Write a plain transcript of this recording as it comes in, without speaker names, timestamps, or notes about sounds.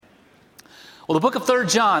Well, the book of 3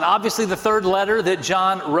 John, obviously the third letter that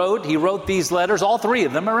John wrote. He wrote these letters, all three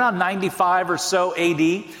of them, around 95 or so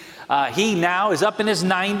A.D. He now is up in his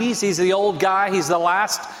 90s. He's the old guy. He's the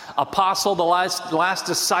last apostle, the last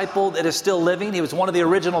disciple that is still living. He was one of the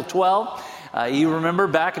original 12. You remember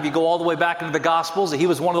back, if you go all the way back into the Gospels, he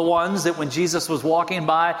was one of the ones that when Jesus was walking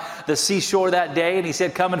by the seashore that day and he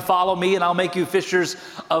said, "Come and follow me and I'll make you fishers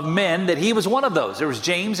of men," that he was one of those. There was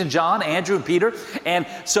James and John, Andrew and Peter. And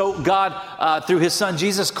so God, through his son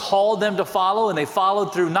Jesus, called them to follow, and they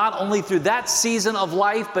followed through not only through that season of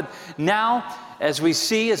life, but now, as we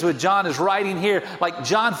see, as what John is writing here, like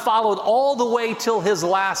John followed all the way till his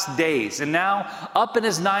last days. And now, up in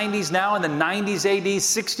his 90s, now in the 90s AD,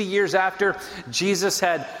 60 years after Jesus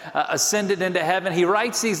had ascended into heaven, he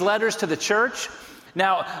writes these letters to the church.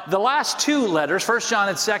 Now, the last two letters, 1 John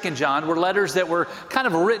and 2 John, were letters that were kind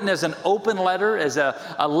of written as an open letter, as a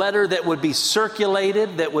letter that would be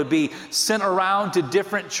circulated, that would be sent around to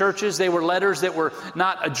different churches. They were letters that were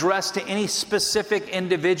not addressed to any specific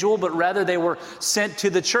individual, but rather they were sent to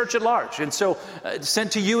the church at large. And so,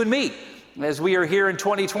 sent to you and me. As we are here in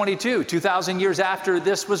 2022, 2,000 years after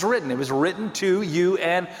this was written. It was written to you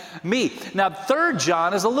and me. Now, 3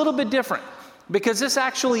 John is a little bit different, because this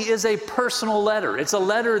actually is a personal letter. It's a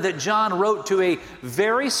letter that John wrote to a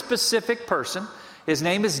very specific person. His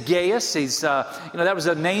name is Gaius. He's, that was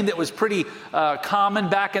a name that was pretty common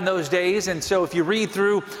back in those days. And so if you read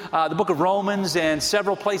through the book of Romans and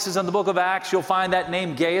several places in the book of Acts, you'll find that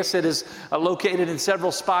name Gaius. It is located in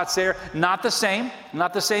several spots there. Not the same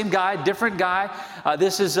guy, different guy.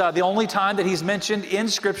 This is the only time that he's mentioned in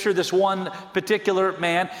Scripture, this one particular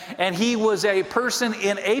man. And he was a person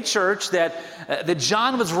in a church that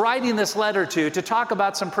John was writing this letter to talk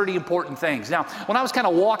about some pretty important things. Now, when I was kind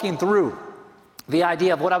of walking through the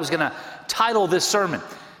idea of what I was going to title this sermon,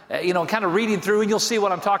 kind of reading through, and you'll see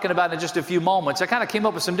what I'm talking about in just a few moments. I kind of came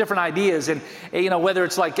up with some different ideas, and whether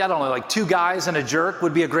it's like, I don't know, like 2 Guys and a Jerk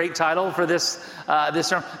would be a great title for this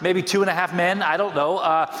sermon. Maybe 2.5 Men, I don't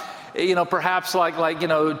know. Perhaps like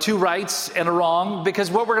 2 rights and a wrong,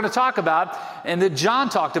 because what we're going to talk about, and that John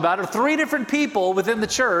talked about, are 3 different people within the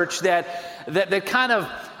church that kind of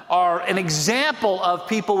are an example of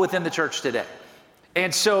people within the church today.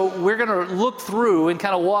 And so we're going to look through and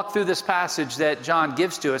kind of walk through this passage that John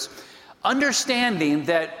gives to us, understanding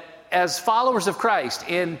that as followers of Christ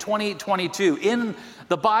in 2022, in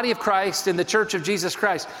the body of Christ, in the church of Jesus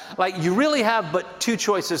Christ, like you really have but 2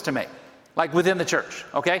 choices to make, like within the church,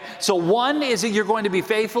 okay? So 1 is that you're going to be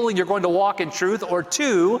faithful and you're going to walk in truth, or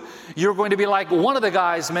 2, you're going to be like one of the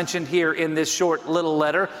guys mentioned here in this short little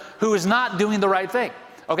letter who is not doing the right thing.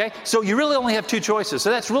 Okay, so you really only have 2 choices. So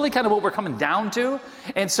that's really kind of what we're coming down to.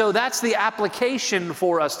 And so that's the application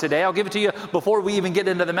for us today. I'll give it to you before we even get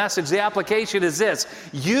into the message. The application is this: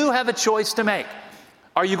 you have a choice to make.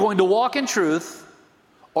 Are you going to walk in truth,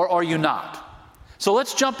 or are you not? So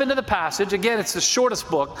let's jump into the passage. Again, it's the shortest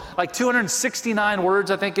book, like 269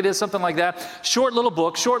 words, I think it is, something like that. Short little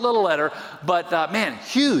book, short little letter, but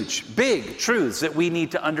huge, big truths that we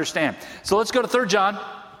need to understand. So let's go to 3 John.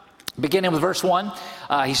 Beginning with verse 1,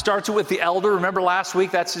 he starts with the elder. Remember last week,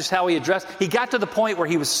 that's just how he addressed. He got to the point where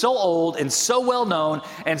he was so old and so well known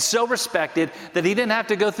and so respected that he didn't have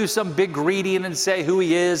to go through some big greeting and say who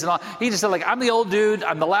he is and all. He just said, I'm the old dude.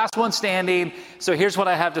 I'm the last one standing. So here's what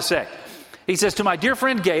I have to say. He says, "To my dear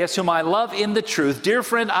friend Gaius, whom I love in the truth, dear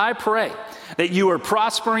friend, I pray that you are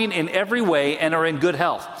prospering in every way and are in good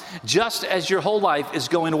health, just as your whole life is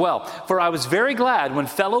going well. For I was very glad when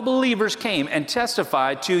fellow believers came and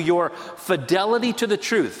testified to your fidelity to the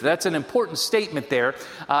truth." That's an important statement there.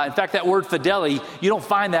 In fact, that word fidelity, you don't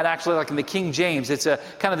find that actually like in the King James. It's a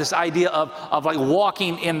kind of this idea of like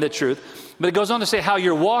walking in the truth. But it goes on to say, "How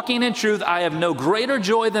you're walking in truth. I have no greater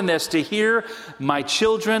joy than this, to hear my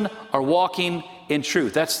children are walking in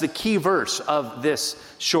truth." That's the key verse of this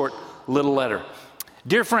short little letter.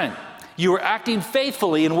 "Dear friend, you are acting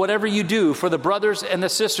faithfully in whatever you do for the brothers and the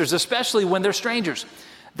sisters, especially when they're strangers.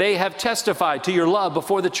 They have testified to your love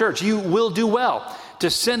before the church. You will do well to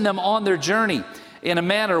send them on their journey in a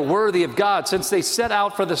manner worthy of God, since they set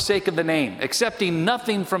out for the sake of the name, accepting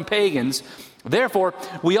nothing from pagans. Therefore,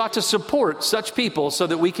 we ought to support such people so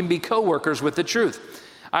that we can be co-workers with the truth.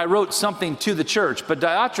 I wrote something to the church, but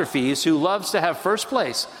Diotrephes, who loves to have first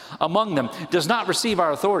place among them, does not receive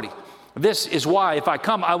our authority. This is why, if I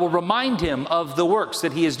come, I will remind him of the works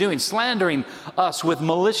that he is doing, slandering us with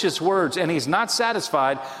malicious words, and he's not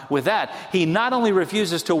satisfied with that. He not only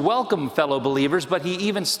refuses to welcome fellow believers, but he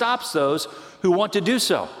even stops those who want to do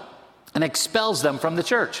so and expels them from the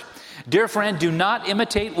church. Dear friend, do not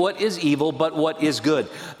imitate what is evil, but what is good.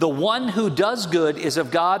 The one who does good is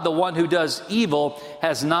of God. The one who does evil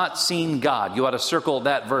has not seen God. You ought to circle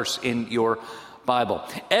that verse in your Bible.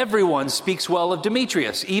 Everyone speaks well of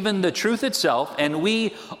Demetrius, even the truth itself, and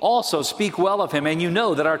we also speak well of him, and you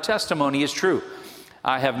know that our testimony is true.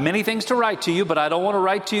 I have many things to write to you, but I don't want to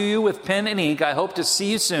write to you with pen and ink. I hope to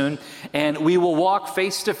see you soon, and we will walk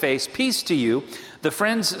face to face. Peace to you. The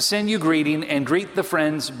friends send you greeting, and greet the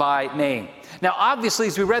friends by name. Now, obviously,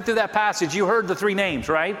 as we read through that passage, you heard the three names,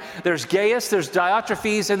 right? There's Gaius, there's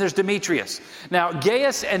Diotrephes, and there's Demetrius. Now,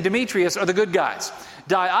 Gaius and Demetrius are the good guys.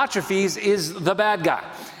 Diotrephes is the bad guy.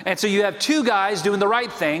 And so you have two guys doing the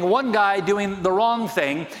right thing, one guy doing the wrong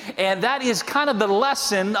thing, and that is kind of the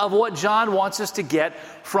lesson of what John wants us to get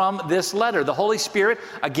from this letter. The Holy Spirit,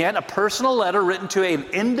 again, a personal letter written to an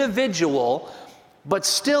individual, but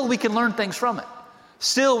still we can learn things from it.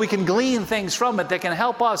 Still, we can glean things from it that can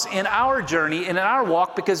help us in our journey and in our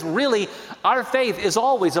walk, because really, our faith is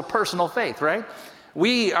always a personal faith, right?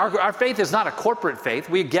 Our faith is not a corporate faith.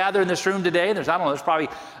 We gather in this room today. There's probably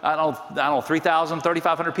 3,000,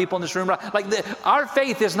 3,500 people in this room. Our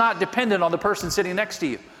faith is not dependent on the person sitting next to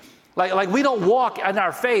you. Like we don't walk in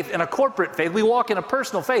our faith in a corporate faith. We walk in a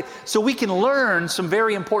personal faith. So we can learn some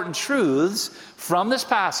very important truths from this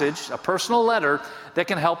passage, a personal letter, that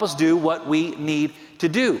can help us do what we need to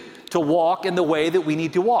do, to walk in the way that we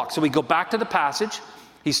need to walk. So we go back to the passage.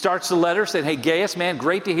 He starts the letter saying, hey, Gaius, man,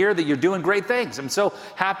 great to hear that you're doing great things. I'm so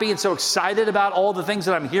happy and so excited about all the things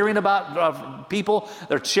that I'm hearing about people.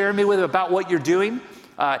 They're sharing me with about what you're doing.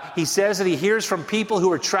 He says that he hears from people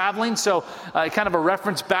who are traveling. So kind of a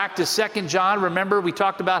reference back to 2 John. Remember, we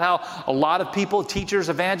talked about how a lot of people, teachers,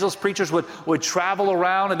 evangelists, preachers would travel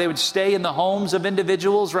around and they would stay in the homes of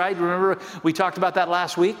individuals, right? Remember, we talked about that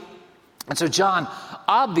last week. And so John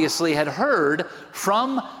obviously had heard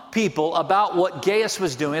from people about what Gaius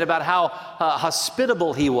was doing, about how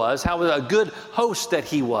hospitable he was, how a good host that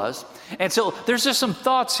he was. And so there's just some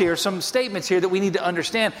thoughts here, some statements here that we need to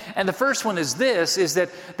understand. And the first one is this, is that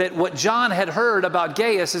what John had heard about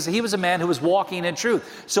Gaius is that he was a man who was walking in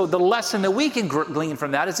truth. So the lesson that we can glean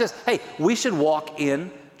from that is this: hey, we should walk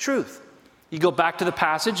in truth. You go back to the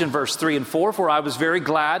passage in verse 3 and 4, for I was very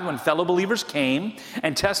glad when fellow believers came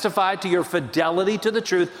and testified to your fidelity to the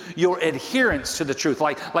truth, your adherence to the truth,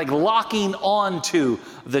 like locking on to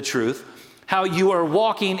the truth, how you are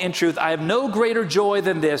walking in truth. I have no greater joy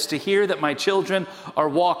than this, to hear that my children are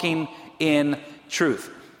walking in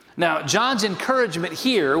truth. Now, John's encouragement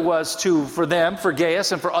here was for them, for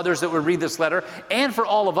Gaius, and for others that would read this letter, and for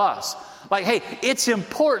all of us. Like, hey, it's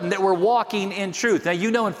important that we're walking in truth. Now,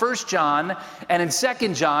 you know, in 1 John and in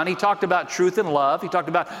 2 John, he talked about truth and love. He talked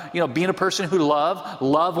about, being a person who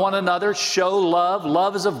love one another, show love.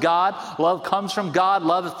 Love is of God. Love comes from God.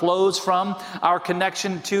 Love flows from our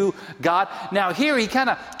connection to God. Now, here he kind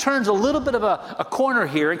of turns a little bit of a corner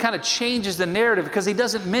here and kind of changes the narrative, because he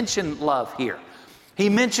doesn't mention love here. He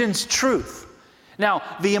mentions truth. Now,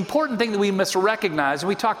 the important thing that we must recognize, and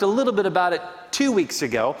we talked a little bit about it 2 weeks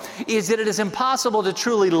ago, is that it is impossible to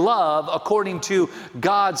truly love according to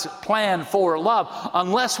God's plan for love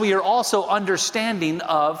unless we are also understanding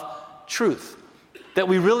of truth, that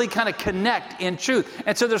we really kind of connect in truth.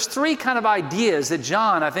 And so there's three kind of ideas that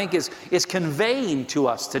John, I think, is conveying to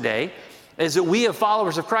us today, is that we as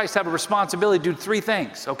followers of Christ have a responsibility to do three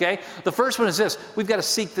things, okay? The first one is this: we've got to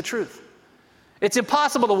seek the truth. It's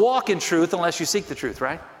impossible to walk in truth unless you seek the truth,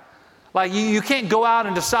 right? Like you can't go out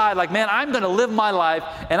and decide, like, man, I'm going to live my life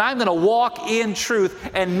and I'm going to walk in truth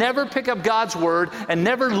and never pick up God's word and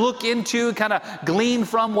never look into, kind of glean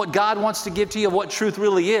from what God wants to give to you of what truth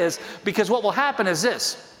really is. Because what will happen is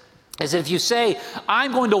this, is that if you say,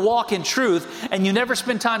 I'm going to walk in truth, and you never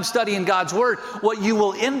spend time studying God's word, what you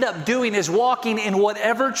will end up doing is walking in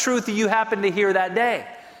whatever truth you happen to hear that day.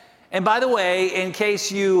 And by the way, in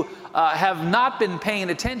case you have not been paying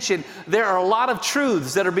attention, there are a lot of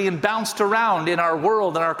truths that are being bounced around in our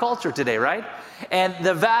world and our culture today, right? And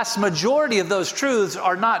the vast majority of those truths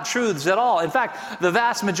are not truths at all. In fact, the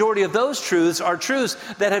vast majority of those truths are truths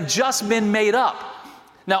that have just been made up.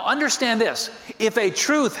 Now, understand this. If a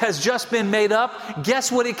truth has just been made up,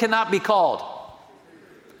 guess what it cannot be called?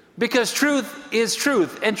 Because truth is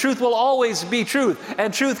truth, and truth will always be truth,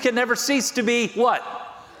 and truth can never cease to be what?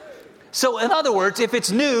 So in other words, if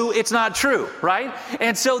it's new, it's not true, right?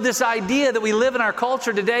 And so this idea that we live in our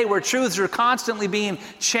culture today where truths are constantly being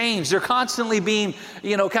changed, they're constantly being,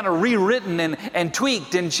 kind of rewritten and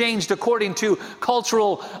tweaked and changed according to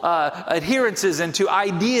cultural adherences and to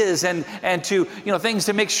ideas and to, things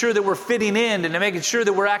to make sure that we're fitting in and to making sure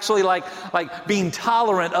that we're actually like being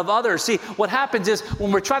tolerant of others. See, what happens is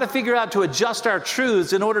when we're trying to figure out to adjust our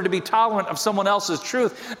truths in order to be tolerant of someone else's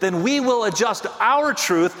truth, then we will adjust our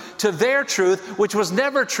truth to their truth, which was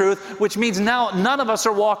never truth, which means now none of us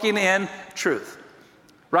are walking in truth,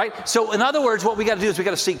 right? So in other words, what we got to do is we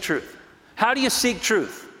got to seek truth. How do you seek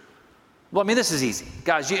truth? Well, this is easy.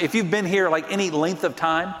 Guys, if you've been here like any length of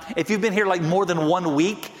time, if you've been here like more than 1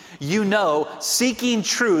 week, seeking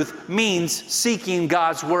truth means seeking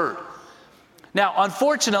God's word. Now,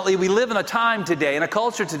 unfortunately, we live in a time today, in a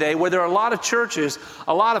culture today, where there are a lot of churches,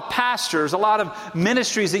 a lot of pastors, a lot of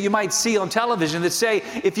ministries that you might see on television that say,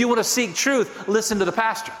 if you want to seek truth, listen to the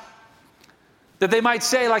pastor. That they might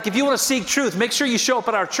say, if you want to seek truth, make sure you show up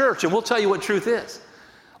at our church and we'll tell you what truth is.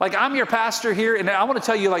 I'm your pastor here, and I want to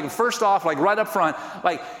tell you, first off, right up front,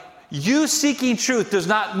 you seeking truth does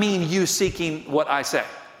not mean you seeking what I say.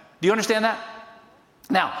 Do you understand that?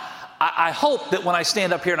 Now, I hope that when I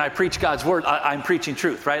stand up here and I preach God's word, I'm preaching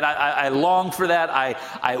truth, right? I long for that.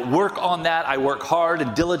 I work on that. I work hard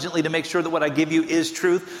and diligently to make sure that what I give you is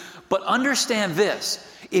truth. But understand this.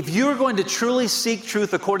 If you're going to truly seek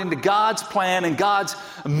truth according to God's plan and God's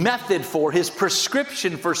method for His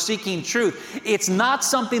prescription for seeking truth, it's not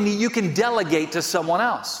something that you can delegate to someone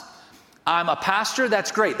else. I'm a pastor,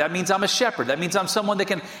 that's great. That means I'm a shepherd. That means I'm someone that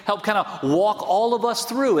can help kind of walk all of us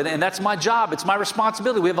through it. And that's my job. It's my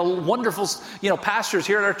responsibility. We have a wonderful, pastors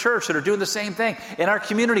here at our church that are doing the same thing. In our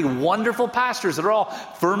community, wonderful pastors that are all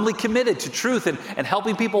firmly committed to truth and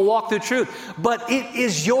helping people walk through truth. But it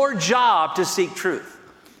is your job to seek truth.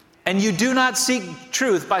 And you do not seek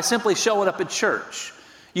truth by simply showing up at church.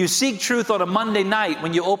 You seek truth on a Monday night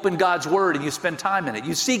when you open God's Word and you spend time in it.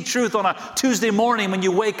 You seek truth on a Tuesday morning when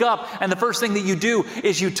you wake up and the first thing that you do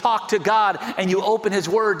is you talk to God and you open His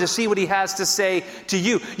Word to see what He has to say to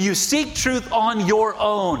you. You seek truth on your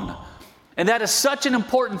own. And that is such an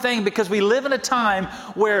important thing because we live in a time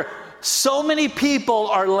where so many people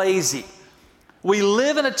are lazy. We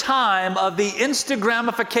live in a time of the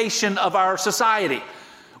Instagramification of our society,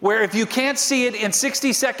 where if you can't see it in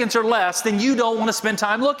 60 seconds or less, then you don't want to spend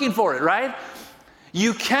time looking for it, right?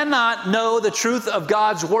 You cannot know the truth of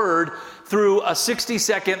God's Word through a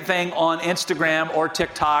 60-second thing on Instagram or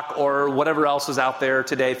TikTok or whatever else is out there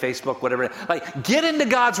today, Facebook, whatever. Get into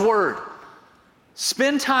God's Word.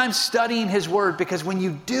 Spend time studying His Word, because when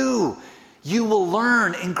you do, you will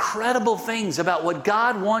learn incredible things about what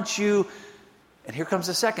God wants you, and here comes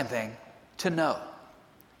the second thing, to know.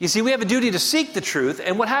 You see, we have a duty to seek the truth,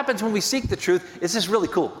 and what happens when we seek the truth is just really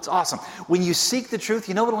cool. It's awesome. When you seek the truth,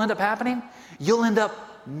 you know what will end up happening? You'll end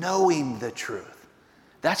up knowing the truth.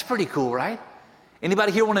 That's pretty cool, right?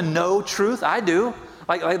 Anybody here want to know truth? I do.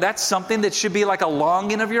 That's something that should be like a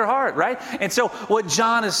longing of your heart, right? And so what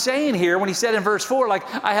John is saying here when he said in verse 4,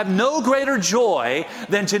 I have no greater joy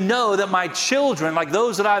than to know that my children,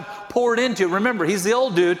 those that I've poured into, remember, he's the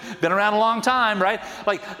old dude, been around a long time, right?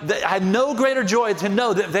 I have no greater joy to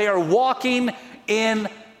know that they are walking in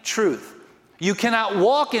truth. You cannot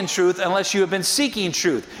walk in truth unless you have been seeking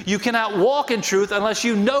truth. You cannot walk in truth unless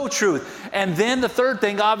you know truth. And then the third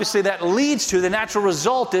thing, obviously, that leads to the natural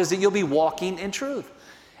result is that you'll be walking in truth.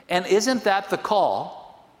 And isn't that the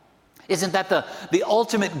call? Isn't that the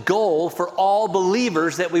ultimate goal for all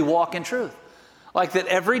believers, that we walk in truth? That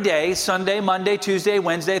every day, Sunday, Monday, Tuesday,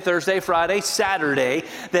 Wednesday, Thursday, Friday, Saturday,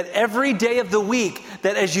 that every day of the week,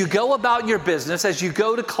 that as you go about your business, as you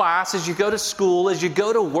go to class, as you go to school, as you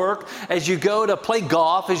go to work, as you go to play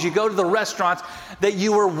golf, as you go to the restaurants, that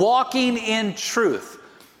you are walking in truth.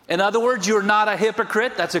 In other words, you're not a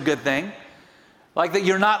hypocrite. That's a good thing. That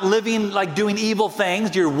you're not living doing evil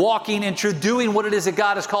things. You're walking in truth, doing what it is that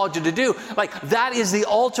God has called you to do. That is the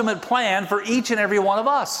ultimate plan for each and every one of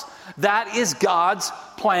us. That is God's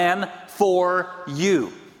plan for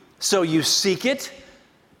you. So you seek it.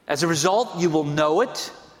 As a result, you will know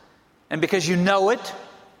it. And because you know it,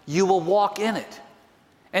 you will walk in it.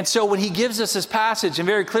 And so when he gives us this passage and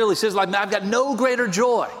very clearly says, I've got no greater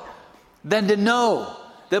joy than to know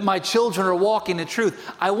that my children are walking in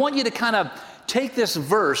truth. I want you to kind of take this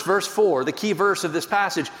verse 4, the key verse of this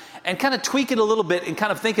passage, and kind of tweak it a little bit and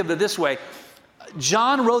kind of think of it this way.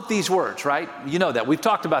 John wrote these words, right? You know that. We've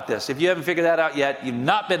talked about this. If you haven't figured that out yet, you've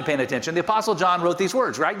not been paying attention. The Apostle John wrote these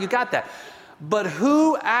words, right? You got that. But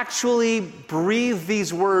who actually breathed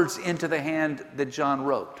these words into the hand that John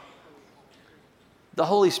wrote? The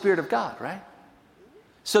Holy Spirit of God, right?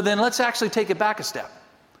 So then let's actually take it back a step.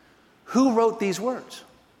 Who wrote these words?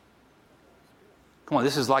 Come on,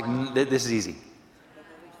 this is easy.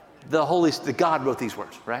 The God wrote these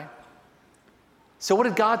words, right? So what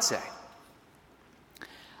did God say?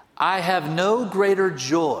 I have no greater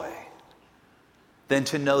joy than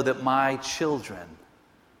to know that my children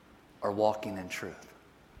are walking in truth.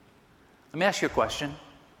 Let me ask you a question.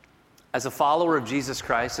 As a follower of Jesus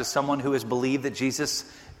Christ, as someone who has believed that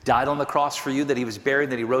Jesus died on the cross for you, that he was buried,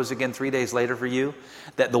 that he rose again 3 days later for you,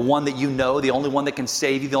 that the one that you know, the only one that can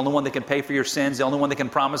save you, the only one that can pay for your sins, the only one that can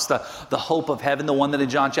promise the hope of heaven, the one that in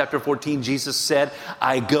John chapter 14, Jesus said,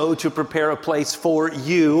 I go to prepare a place for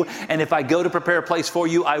you, and if I go to prepare a place for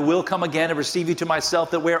you, I will come again and receive you to myself,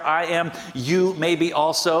 that where I am, you may be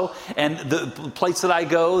also, and the place that I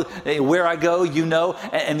go, where I go, you know,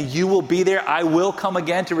 and you will be there. I will come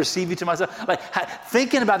again to receive you to myself. Like,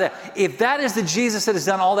 thinking about that, if that is the Jesus that has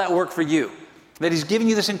done all that work for you, that he's giving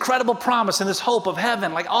you this incredible promise and this hope of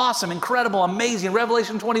heaven, like awesome, incredible, amazing,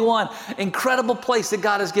 Revelation 21, incredible place that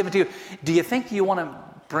God has given to you. Do you think you want to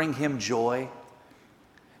bring him joy?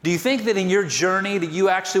 Do you think that in your journey that you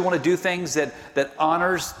actually want to do things that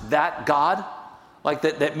honors that God? Like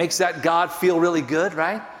that makes that God feel really good,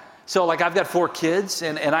 right? So like I've got 4 kids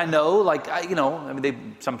and I know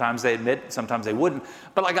sometimes they admit, sometimes they wouldn't.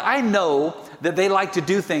 But like I know that they like to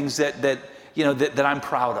do things that I'm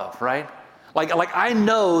proud of, right? Like I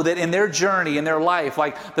know that in their journey, in their life,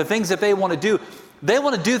 like the things that they want to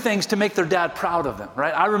do things to make their dad proud of them,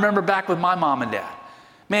 right? I remember back with my mom and dad.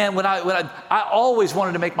 Man, when I always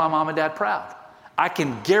wanted to make my mom and dad proud. I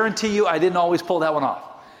can guarantee you I didn't always pull that one off.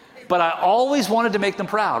 But I always wanted to make them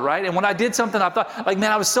proud, right? And when I did something, I thought, like,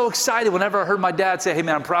 man, I was so excited whenever I heard my dad say, hey,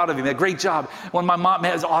 man, I'm proud of you, man, great job. When my mom,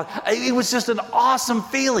 man, it was just an awesome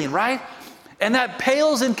feeling, right? And that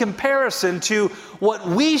pales in comparison to what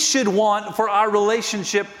we should want for our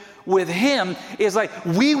relationship with him. Is like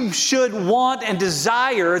we should want and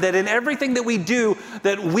desire that in everything that we do,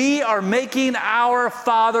 that we are making our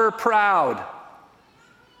Father proud.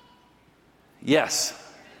 Yes.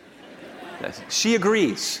 She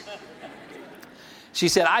agrees. She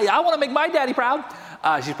said, I want to make my daddy proud.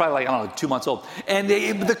 She's probably like, 2 months old. And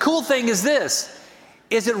the cool thing is this.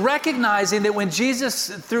 Is it recognizing that when Jesus,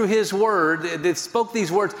 through his word, that spoke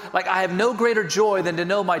these words, like, I have no greater joy than to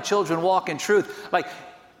know my children walk in truth. Like,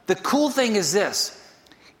 the cool thing is this,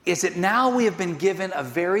 is that now we have been given a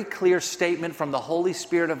very clear statement from the Holy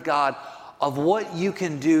Spirit of God of what you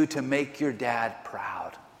can do to make your dad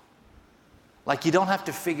proud. Like, you don't have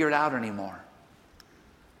to figure it out anymore.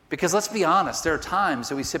 Because let's be honest, there are times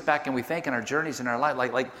that we sit back and we think in our journeys in our life,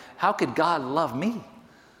 like how could God love me?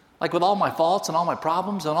 Like with all my faults and all my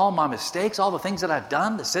problems and all my mistakes, all the things that I've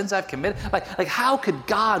done, the sins I've committed. Like how could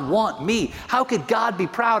God want me? How could God be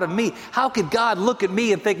proud of me? How could God look at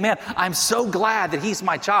me and think, man, I'm so glad that he's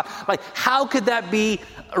my child? Like, how could that be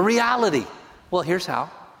a reality? Well, here's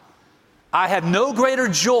how. I have no greater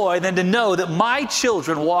joy than to know that my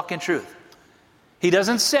children walk in truth. He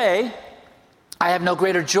doesn't say, I have no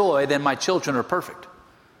greater joy than my children are perfect.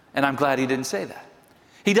 And I'm glad he didn't say that.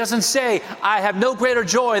 He doesn't say, I have no greater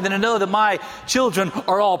joy than to know that my children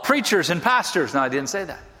are all preachers and pastors. No, I didn't say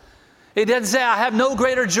that. He doesn't say, I have no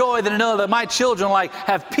greater joy than to know that my children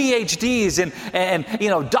have PhDs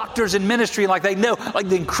and doctors in ministry, like they know, like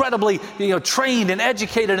the incredibly trained and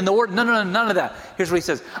educated in the word. No, none of that. Here's what he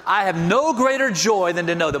says. I have no greater joy than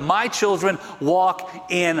to know that my children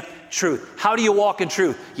walk in truth. How do you walk in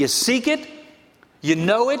truth? You seek it, you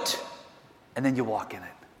know it, and then you walk in it.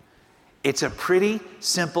 It's a pretty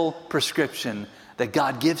simple prescription that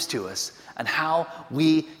God gives to us on how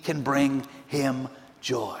we can bring him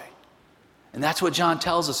joy. And that's what John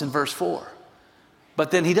tells us in verse 4.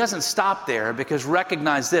 But then he doesn't stop there, because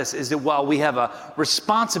recognize this, is that while we have a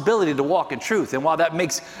responsibility to walk in truth, and while that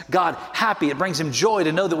makes God happy, it brings him joy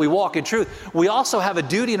to know that we walk in truth, we also have a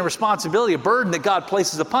duty and a responsibility, a burden that God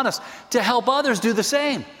places upon us to help others do the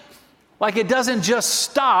same. Like, it doesn't just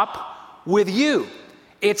stop with you.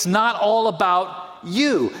 It's not all about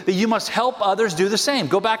you, that you must help others do the same.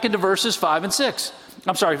 Go back into verses 5 and 6.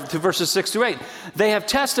 I'm sorry, to verses 6 through 8. They have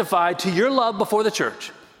testified to your love before the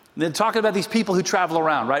church. And then talking about these people who travel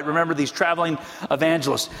around, right? Remember these traveling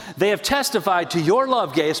evangelists. They have testified to your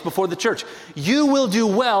love, Gaius, before the church. You will do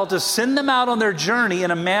well to send them out on their journey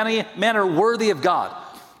in a manner worthy of God,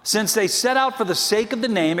 since they set out for the sake of the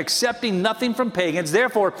name, accepting nothing from pagans.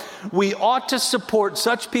 Therefore, we ought to support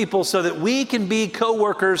such people so that we can be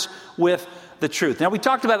co-workers with the truth. Now, we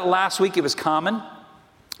talked about it last week. It was common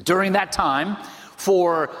during that time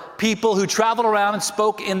for people who traveled around and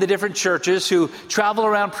spoke in the different churches, who traveled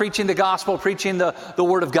around preaching the gospel, preaching the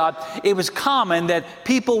word of God. It was common that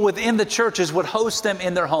people within the churches would host them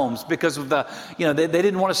in their homes because of they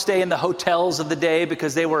didn't want to stay in the hotels of the day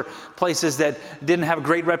because they were places that didn't have a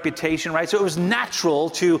great reputation, right? So it was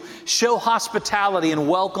natural to show hospitality and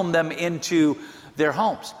welcome them into their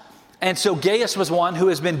homes. And so Gaius was one who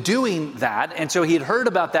has been doing that. And so he had heard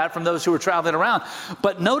about that from those who were traveling around.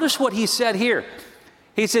 But notice what he said here.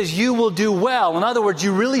 He says, you will do well. In other words,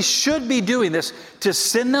 you really should be doing this to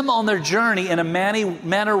send them on their journey in a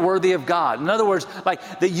manner worthy of God. In other words,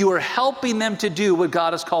 like that you are helping them to do what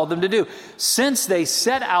God has called them to do, since they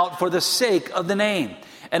set out for the sake of the name.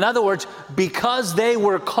 In other words, because they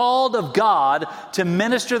were called of God to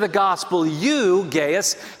minister the gospel, you,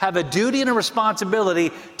 Gaius, have a duty and a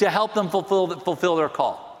responsibility to help them fulfill their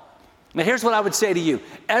call. Now, here's what I would say to you.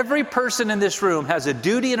 Every person in this room has a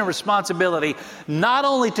duty and a responsibility not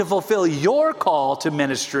only to fulfill your call to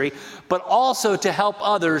ministry, but also to help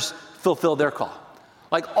others fulfill their call.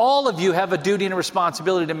 Like, all of you have a duty and a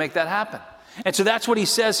responsibility to make that happen. And so that's what he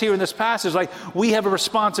says here in this passage. Like, we have a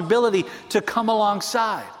responsibility to come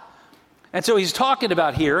alongside. And so he's talking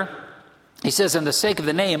about here, he says, in the sake of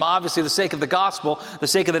the name, obviously the sake of the gospel, the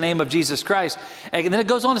sake of the name of Jesus Christ. And then it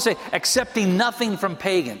goes on to say, accepting nothing from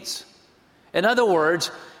pagans. In other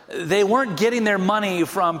words, they weren't getting their money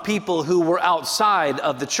from people who were outside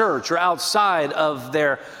of the church or outside of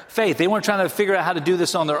their faith. They weren't trying to figure out how to do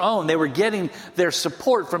this on their own. They were getting their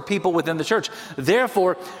support from people within the church.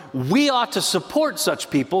 Therefore, we ought to support such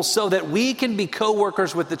people so that we can be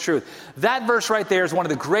co-workers with the truth. That verse right there is one of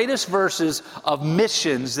the greatest verses of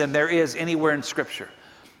missions than there is anywhere in Scripture.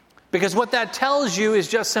 Because what that tells you is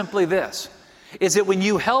just simply this, is that when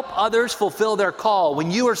you help others fulfill their call, when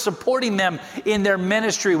you are supporting them in their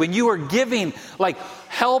ministry, when you are giving like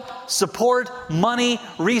help, support, money,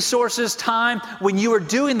 resources, time, when you are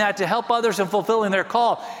doing that to help others in fulfilling their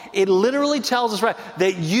call, it literally tells us, right,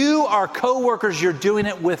 that you are co-workers, you're doing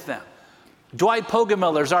it with them. Dwight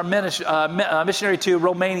Poggemiller is our missionary to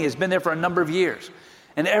Romania, has been there for a number of years.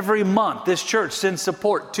 And every month, this church sends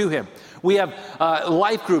support to him. We have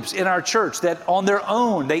life groups in our church that on their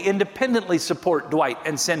own, they independently support Dwight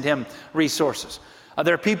and send him resources.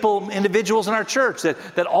 There are individuals in our church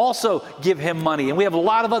that also give him money. And we have a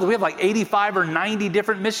lot of we have like 85 or 90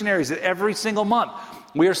 different missionaries that every single month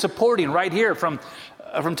we are supporting right here from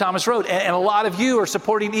Thomas Road. And a lot of you are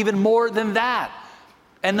supporting even more than that.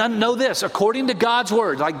 And know this, according to God's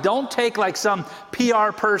word, like don't take like some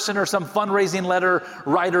PR person or some fundraising letter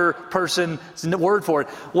writer person's word for it.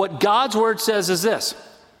 What God's word says is this: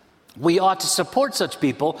 we ought to support such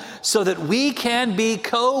people so that we can be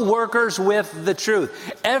co-workers with the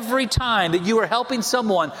truth. Every time that you are helping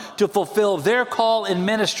someone to fulfill their call in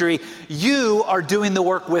ministry, you are doing the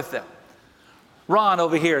work with them. Ron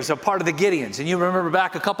over here is a part of the Gideons. And you remember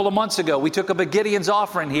back a couple of months ago, we took up a Gideon's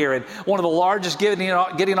offering here. And one of the largest Gideon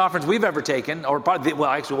offerings we've ever taken, or probably, well,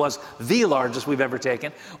 actually was the largest we've ever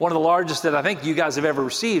taken. One of the largest that I think you guys have ever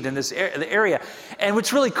received in this area. And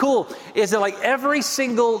what's really cool is that like every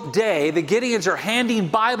single day, the Gideons are handing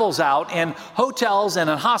Bibles out in hotels and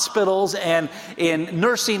in hospitals and in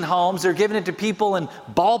nursing homes. They're giving it to people in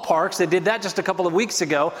ballparks. They did that just a couple of weeks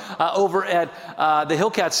ago over at the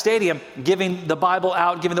Hillcat Stadium, giving the Bible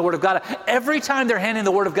out, giving the Word of God out. Every time they're handing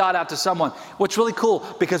the Word of God out to someone, what's really cool,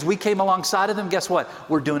 because we came alongside of them, guess what?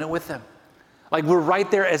 We're doing it with them. Like we're right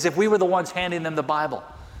there as if we were the ones handing them the Bible.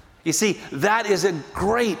 You see, that is a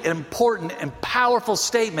great and important and powerful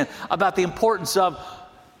statement about the importance of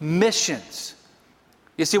missions.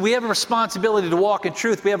 You see, we have a responsibility to walk in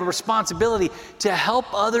truth. We have a responsibility to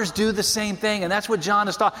help others do the same thing. And that's what John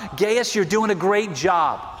has taught. Gaius, you're doing a great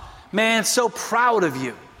job. Man, so proud of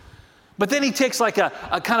you. But then he takes like a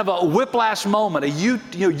kind of a whiplash moment, a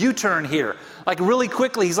U-turn here. Like really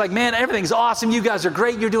quickly, he's like, man, everything's awesome. You guys are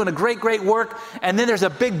great. You're doing a great work. And then there's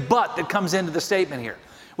a big but that comes into the statement here,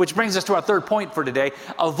 which brings us to our third point for today.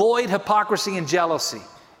 Avoid hypocrisy and jealousy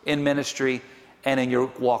in ministry and in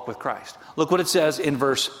your walk with Christ. Look what it says in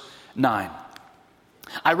verse 9.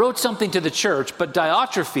 I wrote something to the church, but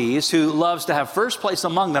Diotrephes, who loves to have first place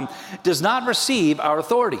among them, does not receive our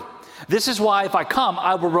authority. This is why if I come,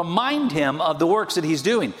 I will remind him of the works that he's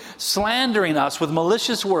doing, slandering us with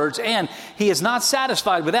malicious words, and he is not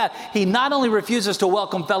satisfied with that. He not only refuses to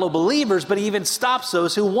welcome fellow believers, but he even stops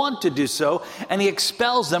those who want to do so, and he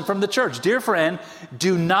expels them from the church. Dear friend,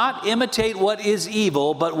 do not imitate what is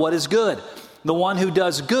evil, but what is good. The one who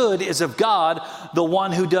does good is of God. The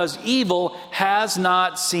one who does evil has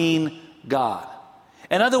not seen God.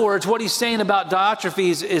 In other words, what he's saying about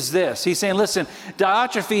Diotrephes is this. He's saying, listen,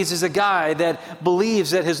 Diotrephes is a guy that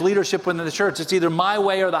believes that his leadership within the church, it's either my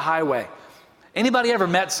way or the highway. Anybody ever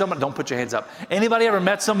met somebody, don't put your hands up. Anybody ever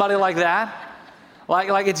met somebody like that?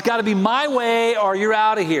 Like it's got to be my way or you're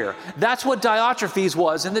out of here. That's what Diotrephes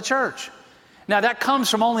was in the church. Now that comes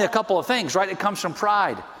from only a couple of things, right? It comes from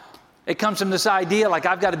pride. It comes from this idea like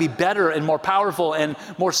I've got to be better and more powerful and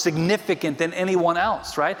more significant than anyone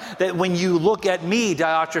else, right? That when you look at me,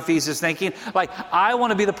 Diotrephes is thinking, like, I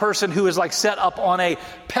want to be the person who is like set up on a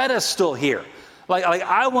pedestal here. Like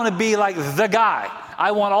I want to be like the guy.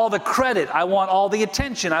 I want all the credit. I want all the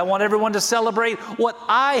attention. I want everyone to celebrate what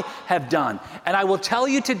I have done. And I will tell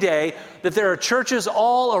you today that there are churches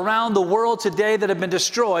all around the world today that have been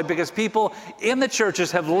destroyed because people in the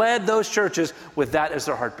churches have led those churches with that as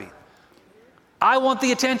their heartbeat. I want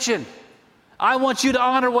the attention. I want you to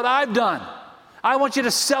honor what I've done. I want you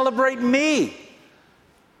to celebrate me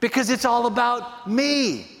because it's all about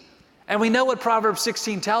me. And we know what Proverbs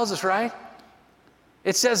 16 tells us, right?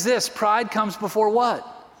 It says this, pride comes before what?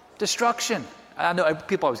 Destruction. I know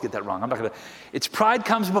people always get that wrong. It's pride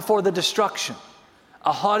comes before the destruction.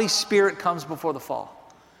 A haughty spirit comes before the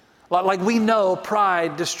fall. Like we know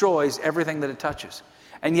pride destroys everything that it touches.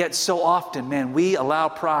 And yet so often, man, we allow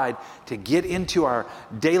pride to get into our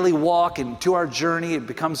daily walk and to our journey. It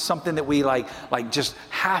becomes something that we like just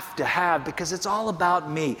have to have because it's all about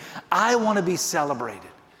me. I want to be celebrated.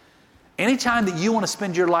 Anytime that you want to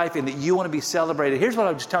spend your life and that you want to be celebrated, here's what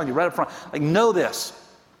I'm just telling you right up front. Like, know this.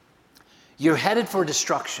 You're headed for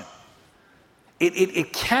destruction.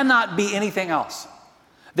 It cannot be anything else.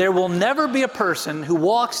 There will never be a person who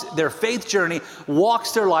walks their faith journey,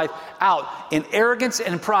 walks their life out in arrogance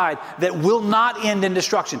and pride that will not end in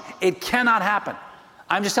destruction. It cannot happen.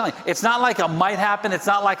 I'm just telling you, it's not like it might happen. It's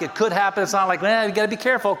not like it could happen. It's not like, you got to be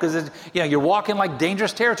careful because you're walking like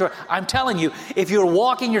dangerous territory. I'm telling you, if you're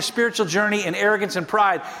walking your spiritual journey in arrogance and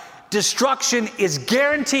pride, destruction is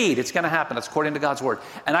guaranteed. It's going to happen. That's according to God's word.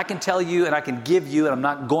 And I can tell you and I can give you, and I'm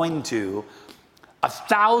not going to,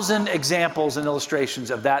 1,000 examples and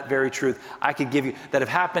illustrations of that very truth I could give you that have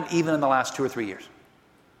happened even in the last 2 or 3 years,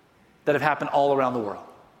 that have happened all around the world.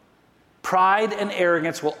 Pride and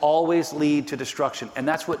arrogance will always lead to destruction. And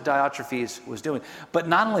that's what Diotrephes was doing. But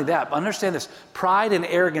not only that, but understand this. Pride and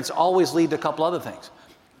arrogance always lead to a couple other things.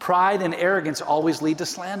 Pride and arrogance always lead to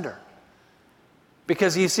slander.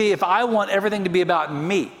 Because you see, if I want everything to be about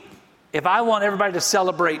me, if I want everybody to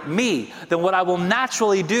celebrate me, then what I will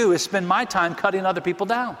naturally do is spend my time cutting other people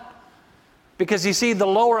down. Because you see, the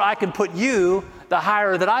lower I can put you, the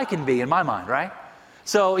higher that I can be in my mind, right?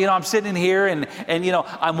 So, I'm sitting here and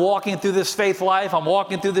I'm walking through this faith life. I'm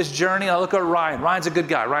walking through this journey. I look at Ryan. Ryan's a good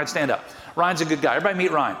guy. Ryan, stand up. Ryan's a good guy. Everybody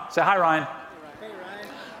meet Ryan. Say hi, Ryan. Hey, Ryan.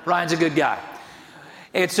 Ryan's a good guy.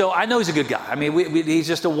 And so I know he's a good guy. I mean, he's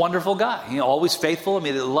just a wonderful guy. Always faithful. I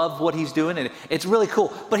mean, I love what he's doing. And it's really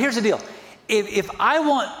cool. But here's the deal. If I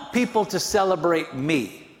want people to celebrate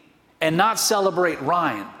me and not celebrate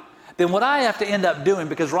Ryan, then what I have to end up doing,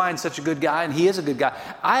 because Ryan's such a good guy, and he is a good guy,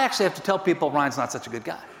 I actually have to tell people Ryan's not such a good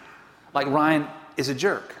guy. Like, Ryan is a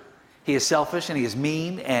jerk. He is selfish, and he is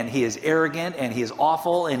mean, and he is arrogant, and he is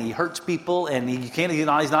awful, and he hurts people, and he's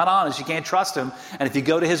not honest. You can't trust him. And if you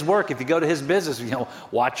go to his work, if you go to his business,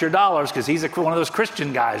 watch your dollars, because he's one of those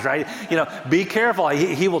Christian guys, right? Be careful.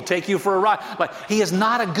 He will take you for a ride. Like, he is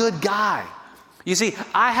not a good guy. You see,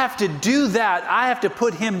 I have to do that. I have to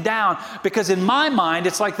put him down because in my mind,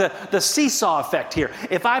 it's like the seesaw effect here.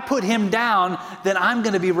 If I put him down, then I'm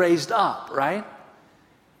going to be raised up, right?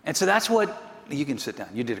 And so that's what, you can sit down.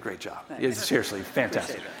 You did a great job. Seriously,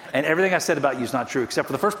 fantastic. And everything I said about you is not true except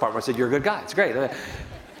for the first part where I said you're a good guy. It's great.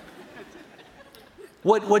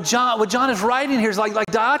 What John is writing here is like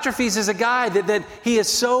Diotrephes is a guy that he is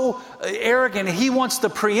so arrogant. He wants the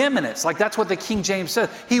preeminence. Like that's what the King James says.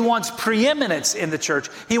 He wants preeminence in the church.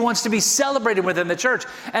 He wants to be celebrated within the church.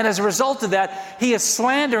 And as a result of that, he is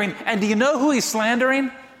slandering. And do you know who he's slandering?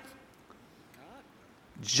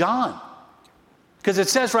 John. Because it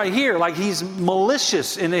says right here, like he's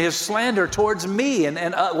malicious in his slander towards me. And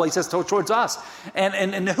he says towards us.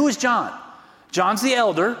 And who is John? John's the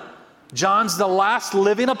elder. John's the last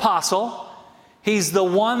living apostle. He's the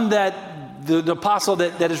one that, the apostle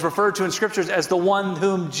that is referred to in scriptures as the one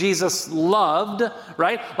whom Jesus loved,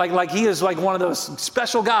 right? Like he is like one of those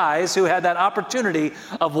special guys who had that opportunity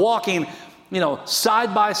of walking,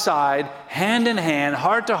 side by side, hand in hand,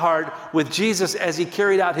 heart to heart with Jesus as he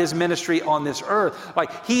carried out his ministry on this earth.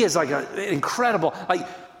 Like he is like an incredible, like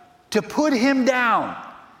to put him down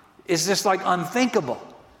is just like unthinkable.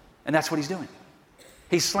 And that's what he's doing.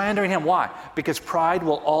 He's slandering him. Why? Because pride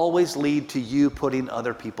will always lead to you putting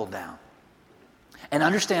other people down. And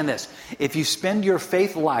understand this, if you spend your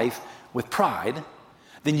faith life with pride,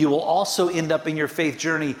 then you will also end up in your faith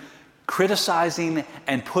journey criticizing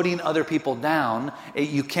and putting other people down.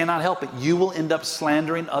 You cannot help it. You will end up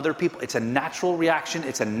slandering other people. It's a natural reaction.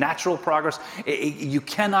 It's a natural progress. You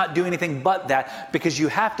cannot do anything but that, because you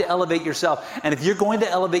have to elevate yourself. And if you're going to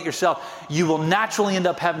elevate yourself, you will naturally end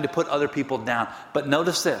up having to put other people down. But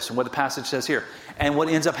notice this, and what the passage says here. And what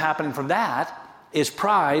ends up happening from that is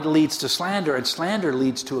pride leads to slander, and slander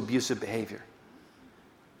leads to abusive behavior.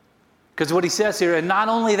 Because what he says here, and not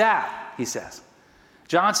only that, he says,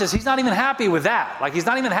 John says he's not even happy with that. Like, he's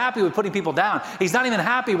not even happy with putting people down. He's not even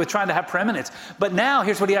happy with trying to have preeminence. But now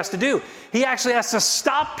here's what he has to do. He actually has to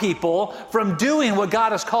stop people from doing what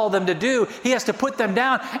God has called them to do. He has to put them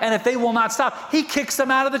down. And if they will not stop, he kicks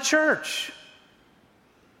them out of the church.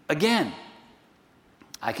 Again,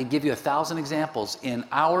 I could give you 1,000 examples in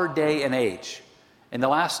our day and age, in the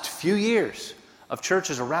last few years, of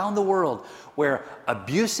churches around the world where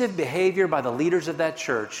abusive behavior by the leaders of that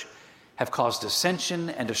church have caused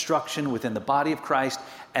dissension and destruction within the body of Christ,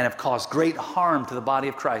 and have caused great harm to the body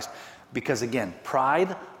of Christ. Because again,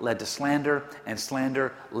 pride led to slander, and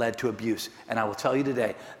slander led to abuse. And I will tell you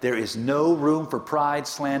today, there is no room for pride,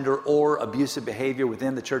 slander, or abusive behavior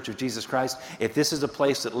within the Church of Jesus Christ. If this is a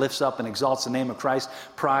place that lifts up and exalts the name of Christ,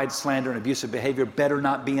 pride, slander, and abusive behavior better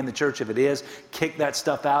not be in the church. If it is, kick that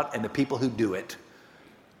stuff out and the people who do it.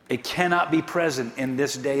 It cannot be present in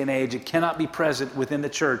this day and age. It cannot be present within the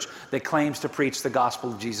church that claims to preach the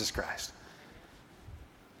gospel of Jesus Christ.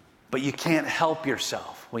 But you can't help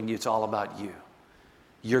yourself when it's all about you.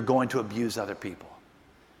 You're going to abuse other people.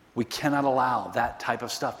 We cannot allow that type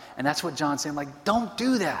of stuff. And that's what John's saying, like, don't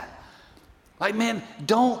do that. Like, man,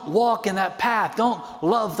 don't walk in that path. Don't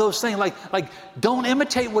love those things. Like, don't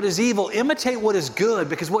imitate what is evil. Imitate what is good,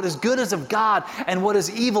 because what is good is of God, and what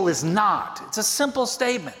is evil is not. It's a simple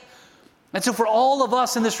statement. And so for all of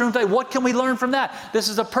us in this room today, what can we learn from that? This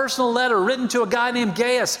is a personal letter written to a guy named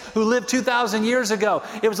Gaius who lived 2,000 years ago.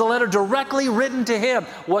 It was a letter directly written to him.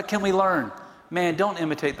 What can we learn? Man, don't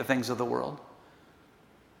imitate the things of the world.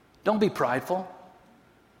 Don't be prideful.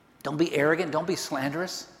 Don't be arrogant. Don't be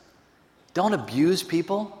slanderous. Don't abuse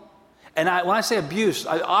people. And when I say abuse,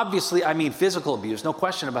 I mean physical abuse, no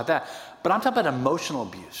question about that. But I'm talking about emotional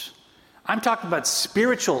abuse. I'm talking about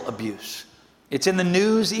spiritual abuse. It's in the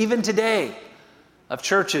news even today of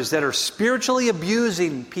churches that are spiritually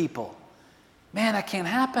abusing people. Man, that can't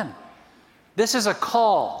happen. This is a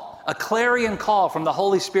call, a clarion call from the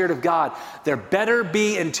Holy Spirit of God. There better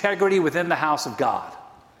be integrity within the house of God.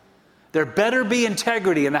 There better be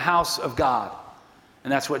integrity in the house of God.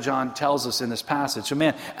 And that's what John tells us in this passage. So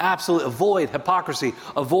man, absolutely avoid hypocrisy,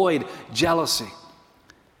 avoid jealousy.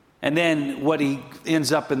 And then what he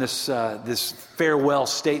ends up in this farewell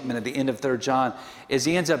statement at the end of 3 John is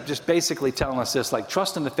he ends up just basically telling us this, like,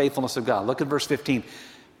 trust in the faithfulness of God. Look at verse 15.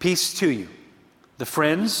 Peace to you. The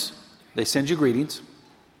friends, they send you greetings.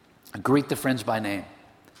 Greet the friends by name.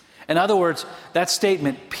 In other words, that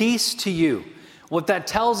statement, peace to you, what that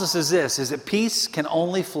tells us is this, is that peace can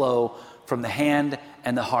only flow from the hand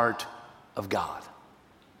and the heart of God.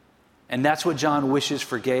 And that's what John wishes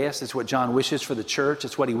for Gaius. It's what John wishes for the church.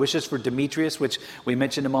 It's what he wishes for Demetrius, which we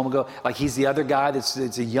mentioned a moment ago. Like, he's the other guy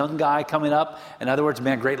it's a young guy coming up. In other words,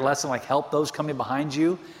 man, great lesson, like, help those coming behind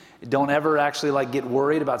you. Don't ever actually like get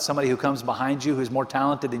worried about somebody who comes behind you who's more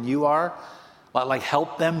talented than you are. Like,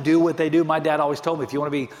 help them do what they do. My dad always told me, if you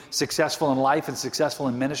want to be successful in life and successful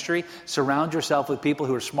in ministry, surround yourself with people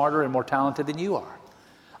who are smarter and more talented than you are.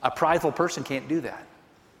 A prideful person can't do that.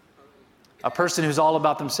 A person who's all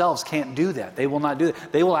about themselves can't do that. They will not do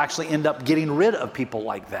that. They will actually end up getting rid of people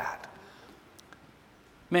like that.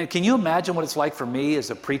 Man, can you imagine what it's like for me as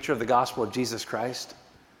a preacher of the gospel of Jesus Christ?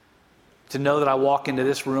 To know that I walk into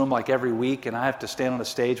this room like every week and I have to stand on a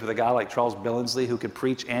stage with a guy like Charles Billingsley who can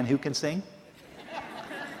preach and who can sing?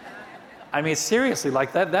 I mean, seriously,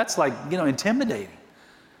 like that's like, intimidating.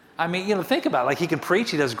 I mean, think about it. Like, he can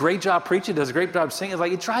preach. He does a great job preaching. Does a great job singing. It's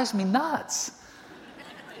like, it drives me nuts.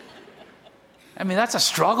 I mean, that's a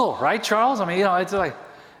struggle, right, Charles? I mean, it's like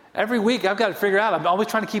every week I've got to figure out. I'm always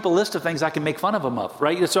trying to keep a list of things I can make fun of him of,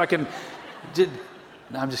 right? So I can.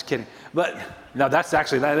 No, I'm just kidding. But no, that's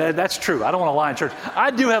actually that's true. I don't want to lie in church.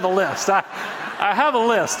 I do have a list. I have a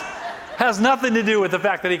list. Has nothing to do with the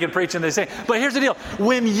fact that he can preach and they sing. But here's the deal.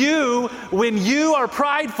 When you are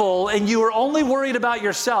prideful and you are only worried about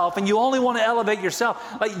yourself and you only want to elevate yourself,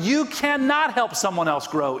 like, you cannot help someone else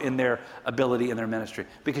grow in their ability in their ministry,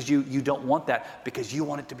 because you don't want that, because you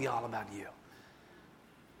want it to be all about you.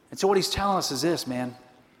 And so what he's telling us is this, man.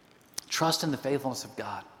 Trust in the faithfulness of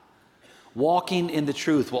God. Walking in the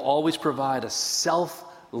truth will always provide a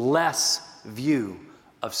selfless view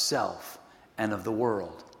of self and of the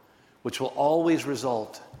world, which will always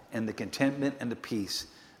result in the contentment and the peace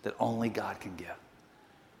that only God can give.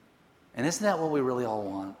 And isn't that what we really all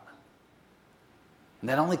want? And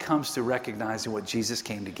that only comes through recognizing what Jesus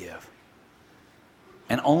came to give.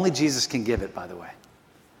 And only Jesus can give it, by the way.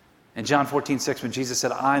 In John 14:6, when Jesus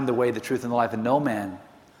said, I am the way, the truth, and the life, and no man,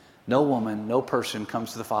 no woman, no person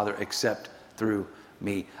comes to the Father except through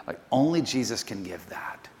me. Like, only Jesus can give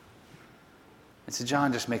that. And so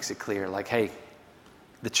John just makes it clear, like, hey,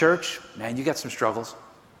 the church, man, you got some struggles.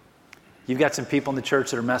 You've got some people in the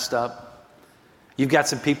church that are messed up. You've got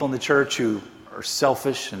some people in the church who are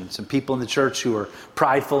selfish, and some people in the church who are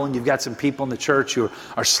prideful, and you've got some people in the church who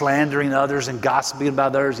are slandering others and gossiping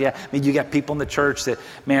about others. Yeah, I mean, you got people in the church that,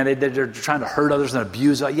 man, they're trying to hurt others and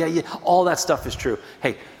abuse others. Yeah, all that stuff is true.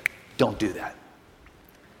 Hey, don't do that.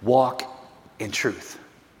 Walk in truth.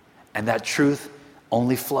 And that truth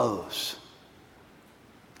only flows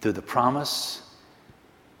through the promise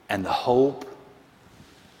and the hope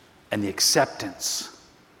and the acceptance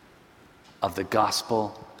of the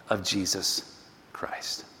gospel of Jesus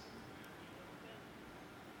Christ.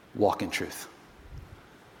 Walk in truth.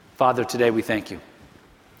 Father, today we thank you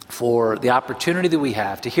for the opportunity that we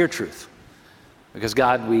have to hear truth. Because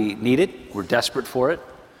God, we need it. We're desperate for it.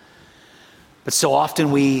 But so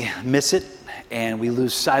often we miss it and we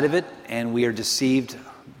lose sight of it and we are deceived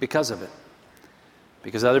because of it.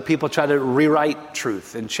 Because other people try to rewrite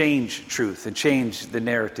truth and change the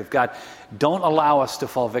narrative. God, don't allow us to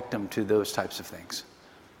fall victim to those types of things.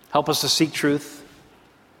 Help us to seek truth.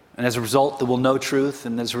 And as a result, that we'll know truth.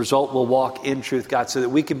 And as a result, we'll walk in truth, God, so that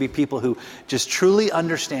we can be people who just truly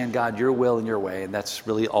understand, God, your will and your way. And that's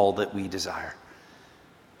really all that we desire.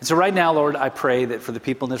 And so right now, Lord, I pray that for the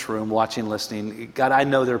people in this room, watching, listening, God, I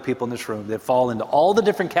know there are people in this room that fall into all the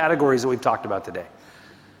different categories that we've talked about today.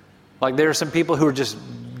 Like there are some people who are just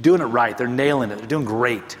doing it right. They're nailing it. They're doing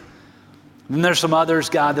great. And then there's some others,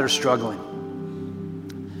 God, that are struggling.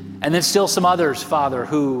 And then still some others, Father,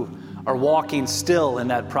 who are walking still in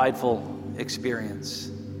that prideful experience.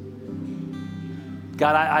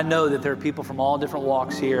 God, I know that there are people from all different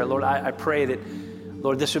walks here. Lord, I pray that,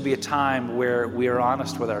 Lord, this would be a time where we are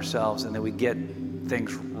honest with ourselves and that we get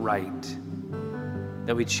things right.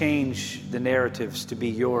 That we change the narratives to be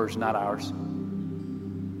yours, not ours.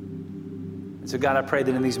 And so, God, I pray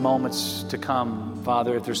that in these moments to come,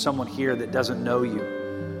 Father, if there's someone here that doesn't know you,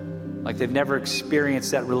 like they've never experienced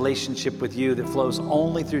that relationship with you that flows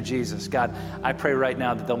only through Jesus, God, I pray right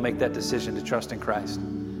now that they'll make that decision to trust in Christ.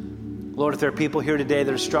 Lord, if there are people here today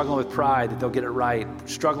that are struggling with pride, that they'll get it right.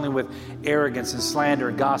 Struggling with arrogance and slander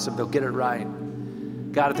and gossip, they'll get it right.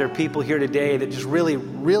 God, if there are people here today that just really,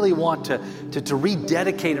 really want to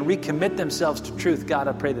rededicate and recommit themselves to truth, God,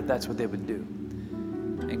 I pray that that's what they would do.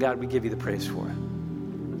 And God, we give you the praise for it.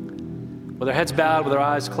 With our heads bowed, with our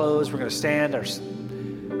eyes closed, we're going to stand.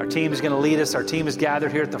 Our team is going to lead us. Our team is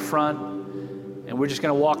gathered here at the front. And we're just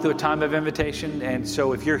going to walk through a time of invitation. And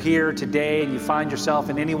so if you're here today and you find yourself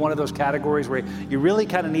in any one of those categories where you really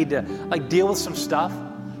kind of need to deal with some stuff,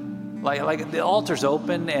 like the altar's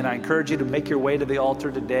open, and I encourage you to make your way to the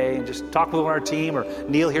altar today and just talk with one of our team or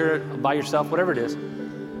kneel here by yourself, whatever it is.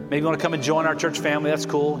 Maybe you want to come and join our church family, that's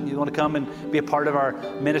cool. You want to come and be a part of our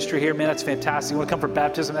ministry here, man, that's fantastic. You want to come for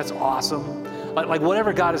baptism, that's awesome. Like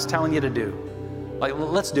whatever God is telling you to do,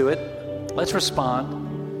 let's do it. Let's respond.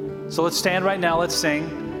 So let's stand right now, let's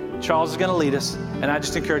sing. Charles is going to lead us, and I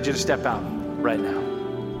just encourage you to step out right now.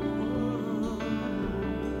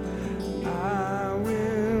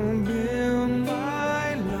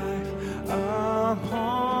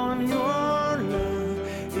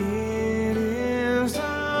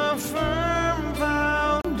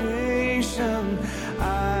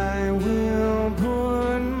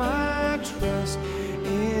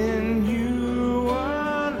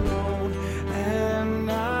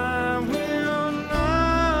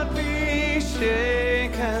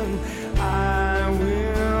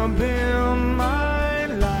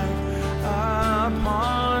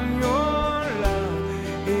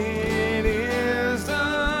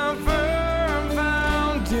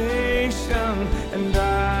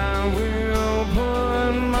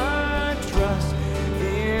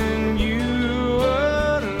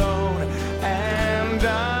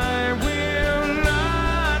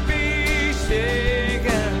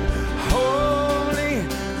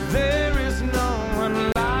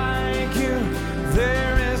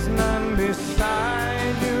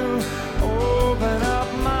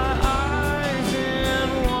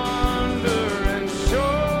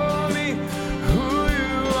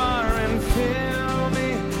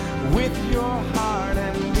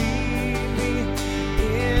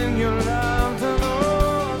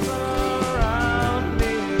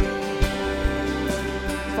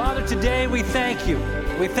 thank you.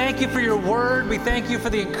 We thank you for your word. We thank you for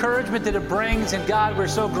the encouragement that it brings. And God, we're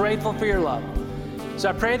so grateful for your love. So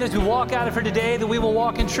I pray that as we walk out of here today, that we will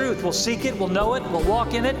walk in truth. We'll seek it, we'll know it, we'll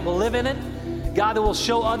walk in it, we'll live in it. God, that will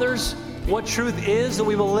show others what truth is, that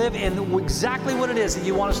we will live in exactly what it is that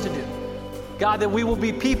you want us to do. God, that we will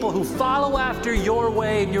be people who follow after your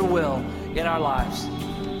way and your will in our lives.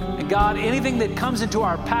 And God, anything that comes into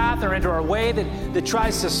our path or into our way that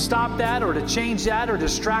tries to stop that or to change that or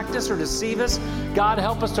distract us or deceive us, God,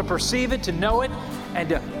 help us to perceive it, to know it, and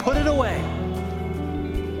to put it away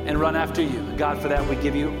and run after you. God, for that we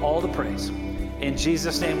give you all the praise. In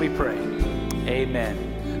Jesus' name we pray.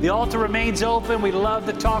 Amen. The altar remains open. We'd love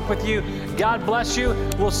to talk with you. God bless you.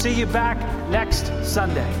 We'll see you back next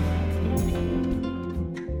Sunday.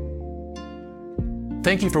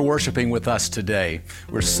 Thank you for worshiping with us today.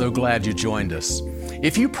 We're so glad you joined us.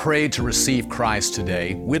 If you prayed to receive Christ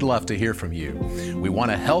today, we'd love to hear from you. We want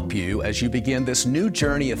to help you as you begin this new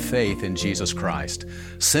journey of faith in Jesus Christ.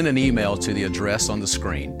 Send an email to the address on the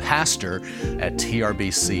screen,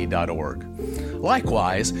 pastor@trbc.org.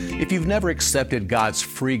 Likewise, if you've never accepted God's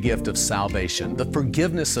free gift of salvation, the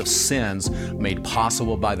forgiveness of sins made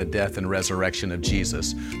possible by the death and resurrection of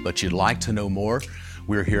Jesus, but you'd like to know more,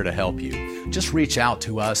 we're here to help you. Just reach out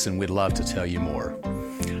to us and we'd love to tell you more.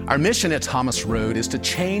 Our mission at Thomas Road is to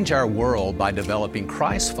change our world by developing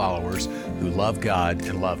Christ followers who love God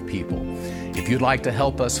and love people. If you'd like to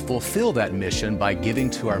help us fulfill that mission by giving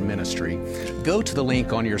to our ministry, go to the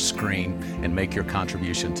link on your screen and make your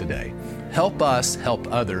contribution today. Help us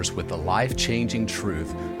help others with the life-changing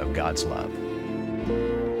truth of God's love.